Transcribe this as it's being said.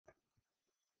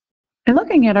In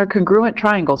looking at our congruent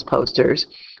triangles posters,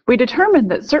 we determined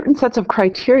that certain sets of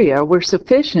criteria were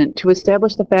sufficient to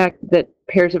establish the fact that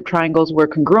pairs of triangles were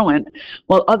congruent,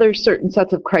 while other certain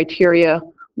sets of criteria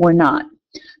were not.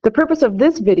 The purpose of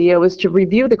this video is to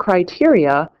review the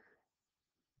criteria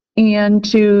and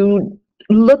to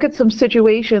look at some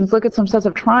situations, look at some sets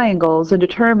of triangles, and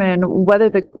determine whether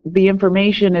the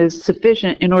information is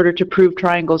sufficient in order to prove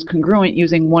triangles congruent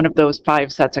using one of those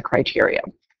 5 sets of criteria.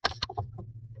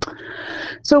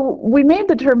 So we made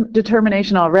the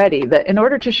determination already that in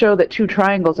order to show that 2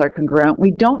 triangles are congruent, we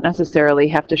don't necessarily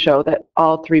have to show that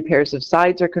all 3 pairs of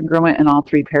sides are congruent and all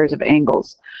 3 pairs of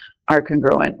angles are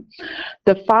congruent.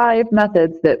 The 5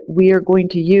 methods that we are going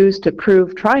to use to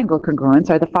prove triangle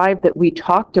congruence are the 5 that we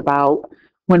talked about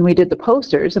when we did the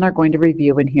posters and are going to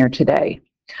review in here today.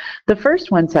 The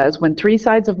first one says when 3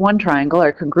 sides of one triangle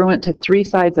are congruent to 3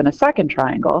 sides in a second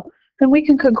triangle, then we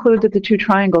can conclude that the 2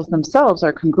 triangles themselves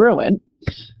are congruent,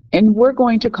 and we're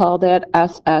going to call that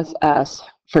SSS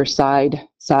for side,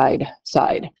 side,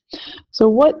 side. So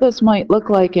what this might look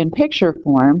like in picture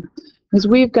form is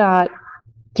we've got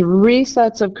 3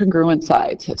 sets of congruent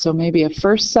sides. So maybe a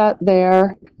first set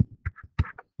there,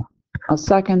 a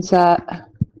second set,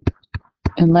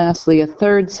 and lastly a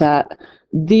third set.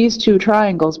 These 2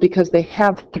 triangles, because they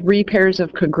have 3 pairs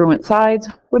of congruent sides,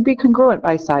 would be congruent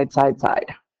by side, side, side.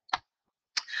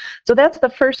 So that's the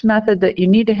first method that you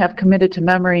need to have committed to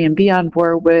memory and be on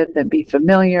board with and be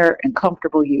familiar and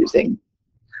comfortable using.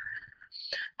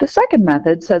 The second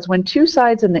method says when 2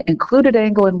 sides in the included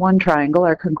angle in one triangle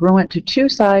are congruent to 2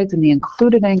 sides in the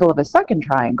included angle of a second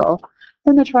triangle,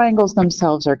 then the triangles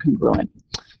themselves are congruent.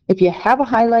 If you have a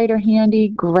highlighter handy,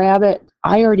 grab it.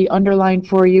 I already underlined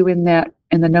for you in the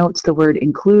notes the word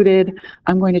included.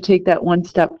 I'm going to take that one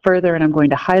step further and I'm going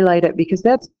to highlight it because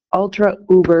that's ultra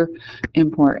uber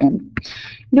important.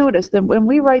 Notice that when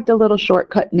we write the little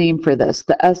shortcut name for this,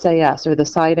 the SAS or the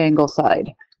side angle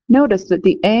side, notice that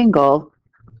the angle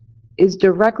is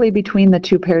directly between the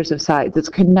 2 pairs of sides. It's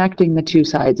connecting the 2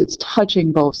 sides. It's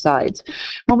touching both sides.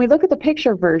 When we look at the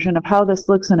picture version of how this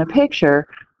looks in a picture,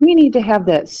 we need to have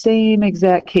that same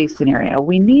exact case scenario.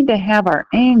 We need to have our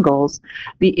angles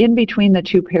be in between the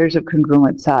 2 pairs of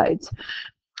congruent sides.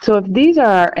 So if these are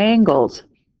our angles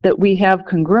that we have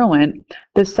congruent,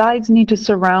 the sides need to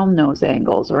surround those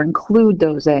angles or include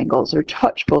those angles or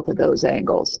touch both of those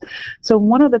angles. So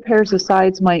one of the pairs of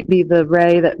sides might be the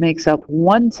ray that makes up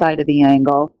one side of the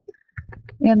angle,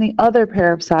 and the other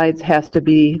pair of sides has to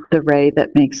be the ray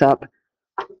that makes up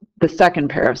the second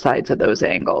pair of sides of those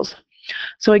angles.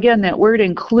 So again, that word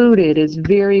included is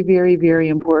very, very, very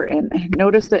important.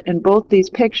 Notice that in both these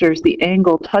pictures, the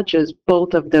angle touches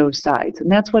both of those sides,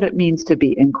 and that's what it means to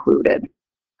be included.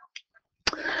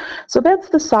 So that's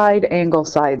the side angle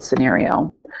side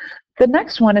scenario. The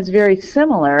next one is very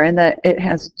similar in that it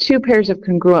has 2 pairs of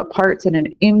congruent parts and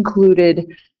an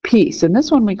included piece, and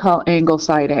this one we call angle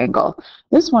side angle.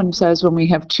 This one says when we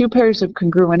have 2 pairs of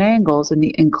congruent angles in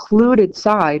the included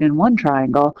side in one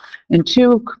triangle and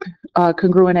 2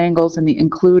 congruent angles in the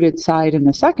included side in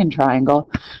the second triangle,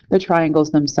 the triangles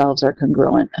themselves are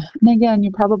congruent. And again, you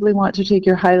probably want to take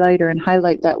your highlighter and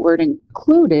highlight that word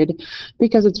included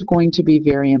because it's going to be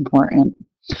very important.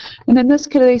 And in this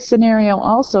case scenario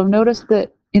also, notice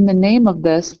that in the name of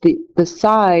this, the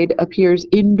side appears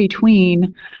in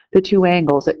between the 2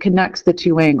 angles. It connects the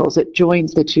 2 angles. It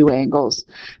joins the 2 angles.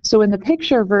 So in the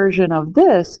picture version of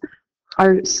this,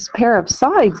 our pair of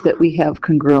sides that we have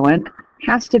congruent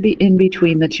has to be in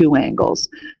between the 2 angles.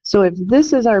 So if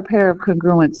this is our pair of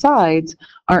congruent sides,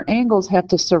 our angles have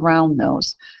to surround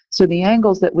those. So the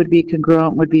angles that would be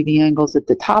congruent would be the angles at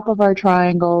the top of our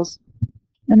triangles,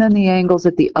 and then the angles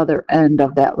at the other end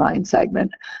of that line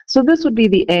segment. So this would be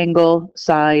the angle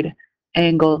side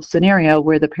angle scenario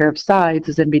where the pair of sides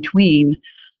is in between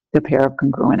the pair of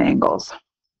congruent angles.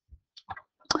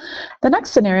 The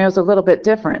next scenario is a little bit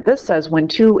different. This says when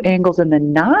 2 angles in the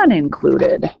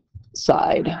non-included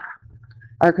side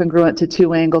are congruent to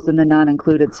 2 angles in the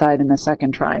non-included side in the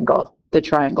second triangle, the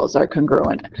triangles are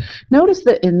congruent. Notice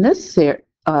that in this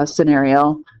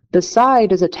scenario, the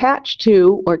side is attached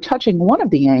to or touching one of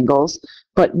the angles,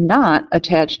 but not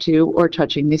attached to or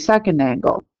touching the second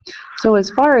angle. So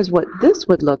as far as what this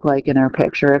would look like in our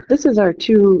picture, if this is our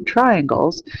 2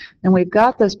 triangles and we've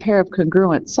got this pair of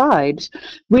congruent sides,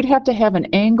 we'd have to have an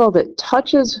angle that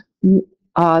touches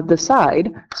the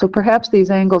side. So perhaps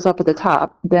these angles up at the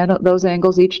top, then those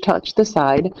angles each touch the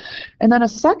side, and then a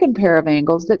second pair of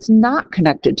angles that's not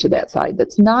connected to that side,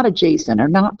 that's not adjacent or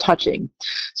not touching.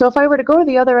 So if I were to go to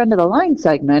the other end of the line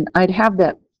segment, I'd have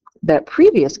that that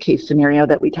previous case scenario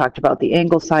that we talked about, the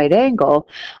angle side angle,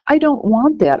 I don't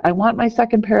want that. I want my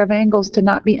second pair of angles to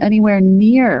not be anywhere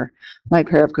near my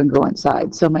pair of congruent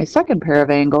sides. So my second pair of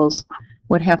angles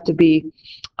would have to be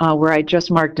where I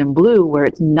just marked in blue, where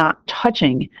it's not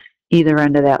touching either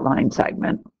end of that line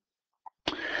segment.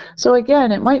 So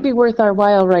again, it might be worth our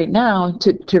while right now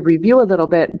to review a little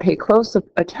bit and pay close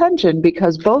attention,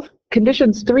 because both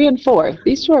conditions 3 and 4,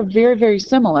 these two are very, very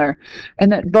similar,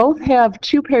 and that both have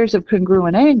two pairs of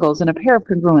congruent angles and a pair of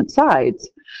congruent sides.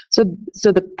 So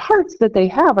the parts that they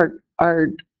have are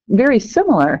very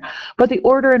similar, but the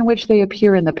order in which they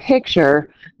appear in the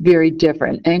picture very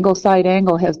different. Angle side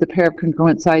angle has the pair of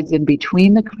congruent sides in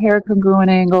between the pair of congruent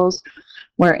angles,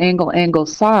 where angle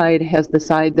side has the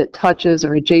side that touches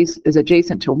or is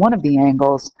adjacent to one of the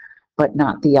angles, but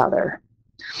not the other.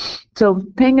 So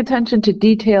paying attention to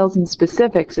details and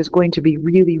specifics is going to be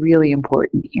really, really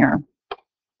important here.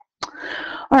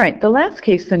 All right, the last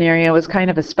case scenario is kind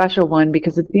of a special one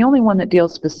because it's the only one that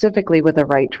deals specifically with a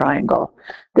right triangle.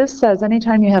 This says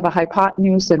anytime you have a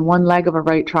hypotenuse in one leg of a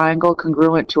right triangle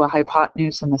congruent to a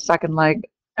hypotenuse in the second leg,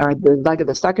 or the leg of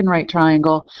the second right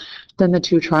triangle, then the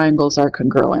two triangles are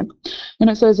congruent. And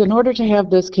it says in order to have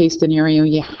this case scenario,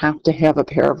 you have to have a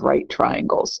pair of right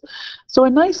triangles. So a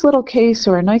nice little case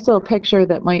or a nice little picture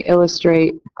that might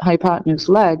illustrate hypotenuse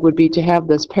leg would be to have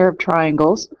this pair of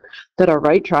triangles that are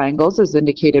right triangles, as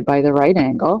indicated by the right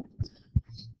angle,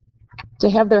 to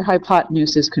have their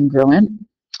hypotenuses congruent.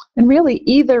 And really,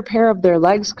 either pair of their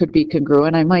legs could be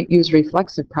congruent. I might use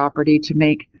reflexive property to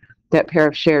make that pair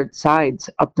of shared sides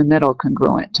up the middle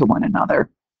congruent to one another.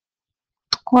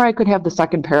 Or I could have the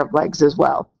second pair of legs as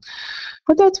well.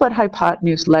 But that's what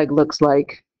hypotenuse leg looks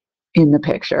like in the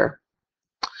picture.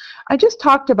 I just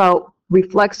talked about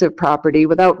reflexive property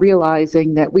without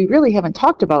realizing that we really haven't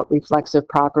talked about reflexive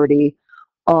property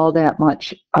all that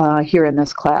much here in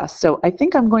this class. So I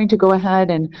think I'm going to go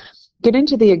ahead and get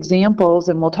into the examples,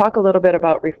 and we'll talk a little bit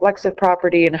about reflexive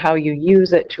property and how you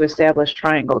use it to establish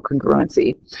triangle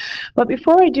congruency. But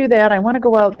before I do that, I want to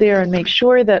go out there and make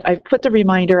sure that I put the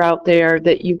reminder out there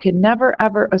that you can never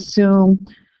ever assume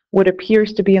what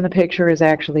appears to be in the picture is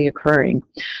actually occurring.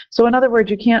 So in other words,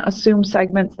 you can't assume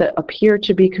segments that appear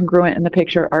to be congruent in the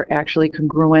picture are actually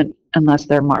congruent unless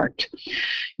they're marked.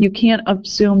 You can't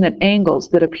assume that angles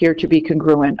that appear to be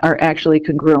congruent are actually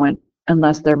congruent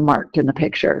unless they're marked in the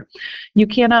picture. You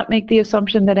cannot make the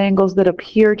assumption that angles that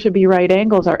appear to be right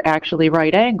angles are actually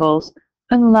right angles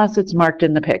unless it's marked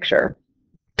in the picture.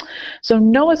 So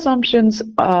no assumptions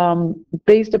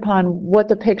based upon what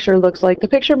the picture looks like. The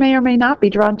picture may or may not be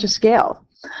drawn to scale.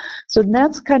 So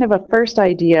that's kind of a first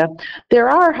idea. There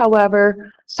are,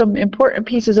 however, some important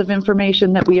pieces of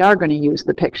information that we are going to use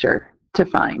the picture to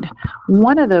find.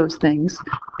 One of those things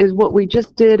is what we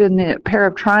just did in the pair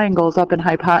of triangles up in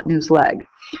hypotenuse leg.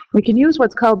 We can use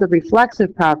what's called the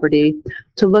reflexive property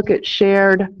to look at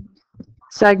shared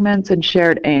segments and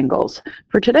shared angles.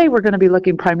 For today, we're going to be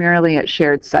looking primarily at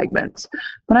shared segments,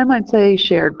 but I might say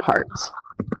shared parts.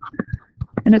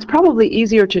 And it's probably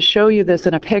easier to show you this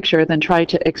in a picture than try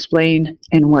to explain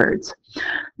in words.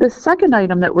 The second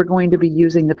item that we're going to be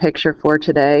using the picture for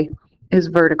today is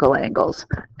vertical angles.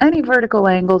 Any vertical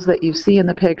angles that you see in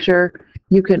the picture,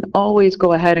 you can always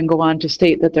go ahead and go on to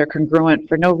state that they're congruent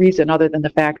for no reason other than the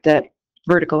fact that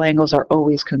vertical angles are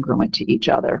always congruent to each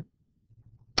other.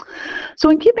 So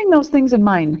in keeping those things in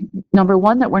mind, number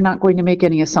one, that we're not going to make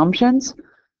any assumptions.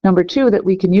 Number two, that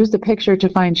we can use the picture to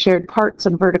find shared parts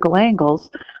and vertical angles.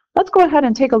 Let's go ahead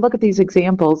and take a look at these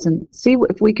examples and see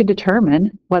if we can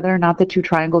determine whether or not the two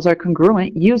triangles are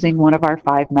congruent using one of our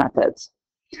 5 methods.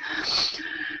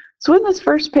 So in this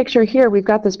first picture here, we've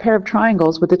got this pair of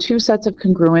triangles with the 2 sets of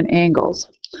congruent angles.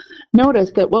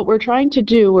 Notice that what we're trying to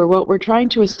do, or what we're trying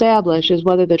to establish, is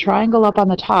whether the triangle up on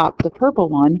the top, the purple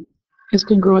one, is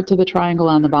congruent to the triangle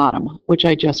on the bottom, which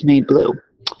I just made blue.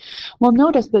 Well,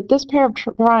 notice that this pair of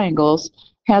triangles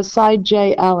has side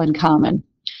JL in common.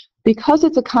 Because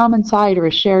it's a common side or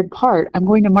a shared part, I'm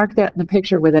going to mark that in the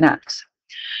picture with an X.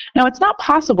 Now, it's not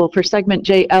possible for segment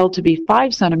JL to be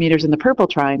 5 centimeters in the purple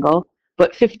triangle,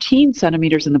 but 15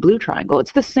 centimeters in the blue triangle.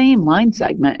 It's the same line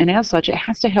segment, and as such, it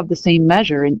has to have the same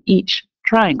measure in each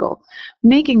triangle,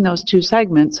 making those 2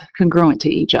 segments congruent to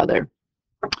each other.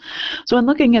 So in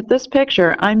looking at this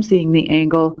picture, I'm seeing the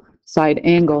angle side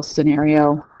angle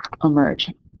scenario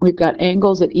emerge. We've got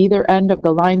angles at either end of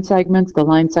the line segments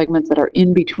that are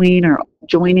in between or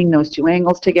joining those 2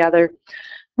 angles together.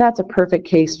 That's a perfect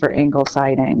case for angle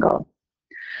side angle.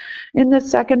 In this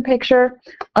second picture,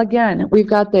 again, we've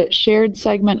got the shared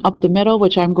segment up the middle,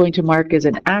 which I'm going to mark as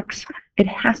an X, It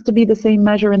has to be the same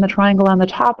measure in the triangle on the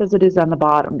top as it is on the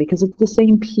bottom because it's the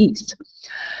same piece.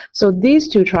 So these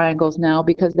two triangles now,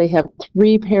 because they have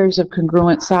 3 pairs of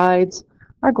congruent sides,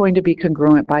 are going to be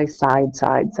congruent by side,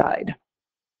 side, side.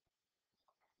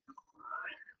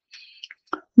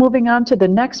 Moving on to the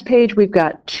next page, we've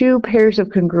got 2 pairs of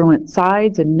congruent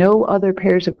sides and no other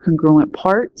pairs of congruent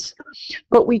parts.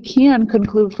 But we can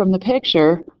conclude from the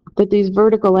picture that these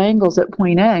vertical angles at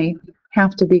point A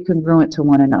have to be congruent to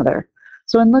one another.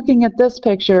 So in looking at this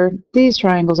picture, these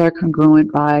triangles are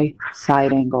congruent by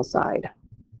side angle side.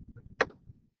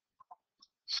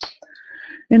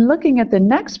 In looking at the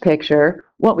next picture,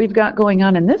 what we've got going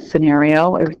on in this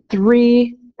scenario are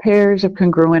 3 pairs of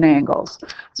congruent angles.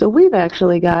 So we've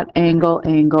actually got angle,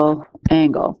 angle,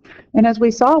 angle. And as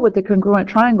we saw with the congruent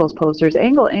triangles posters,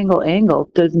 angle, angle, angle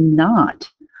does not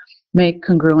make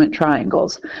congruent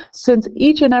triangles. Since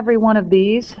each and every one of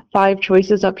these 5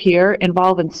 choices up here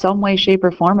involve in some way, shape,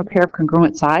 or form a pair of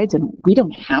congruent sides, and we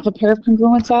don't have a pair of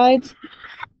congruent sides,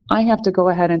 I have to go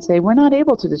ahead and say we're not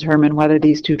able to determine whether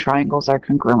these 2 triangles are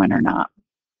congruent or not.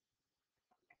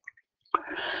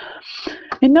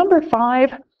 In number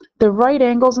 5, the right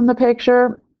angles in the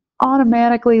picture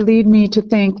automatically lead me to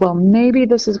think, well, maybe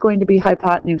this is going to be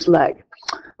hypotenuse leg.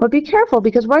 But be careful,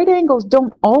 because right angles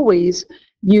don't always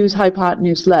use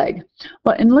hypotenuse leg.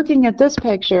 But in looking at this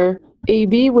picture,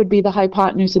 AB would be the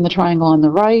hypotenuse in the triangle on the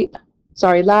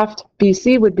left.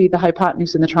 BC would be the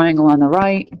hypotenuse in the triangle on the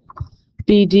right.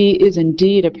 BD is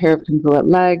indeed a pair of congruent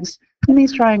legs, and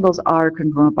these triangles are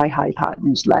congruent by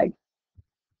hypotenuse leg.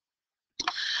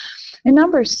 In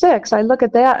number 6, I look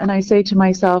at that and I say to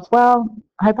myself, well,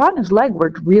 hypotenuse leg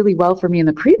worked really well for me in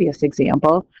the previous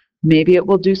example. Maybe it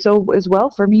will do so as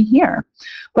well for me here.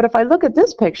 But if I look at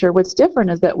this picture, what's different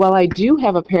is that while I do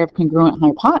have a pair of congruent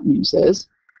hypotenuses,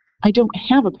 I don't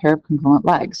have a pair of congruent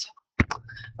legs.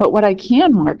 But what I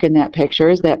can mark in that picture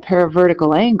is that pair of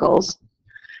vertical angles.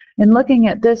 And looking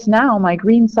at this now, my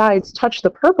green sides touch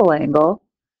the purple angle,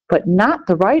 but not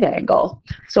the right angle.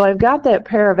 So I've got that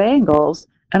pair of angles,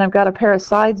 and I've got a pair of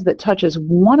sides that touches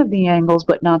one of the angles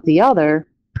but not the other.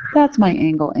 That's my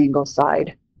angle, angle,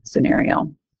 side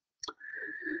scenario.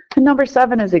 And number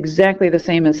 7 is exactly the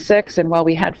same as 6, and while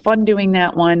we had fun doing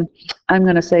that one, I'm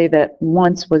going to say that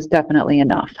once was definitely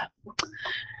enough.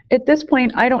 At this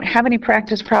point, I don't have any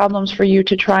practice problems for you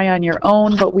to try on your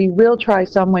own, but we will try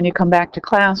some when you come back to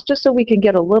class, just so we can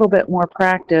get a little bit more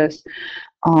practice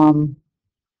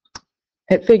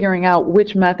at figuring out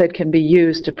which method can be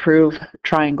used to prove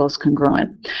triangles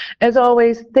congruent. As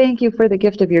always, thank you for the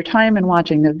gift of your time and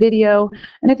watching the video.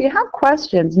 And if you have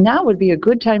questions, now would be a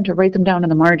good time to write them down in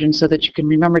the margin so that you can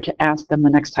remember to ask them the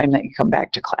next time that you come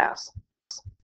back to class.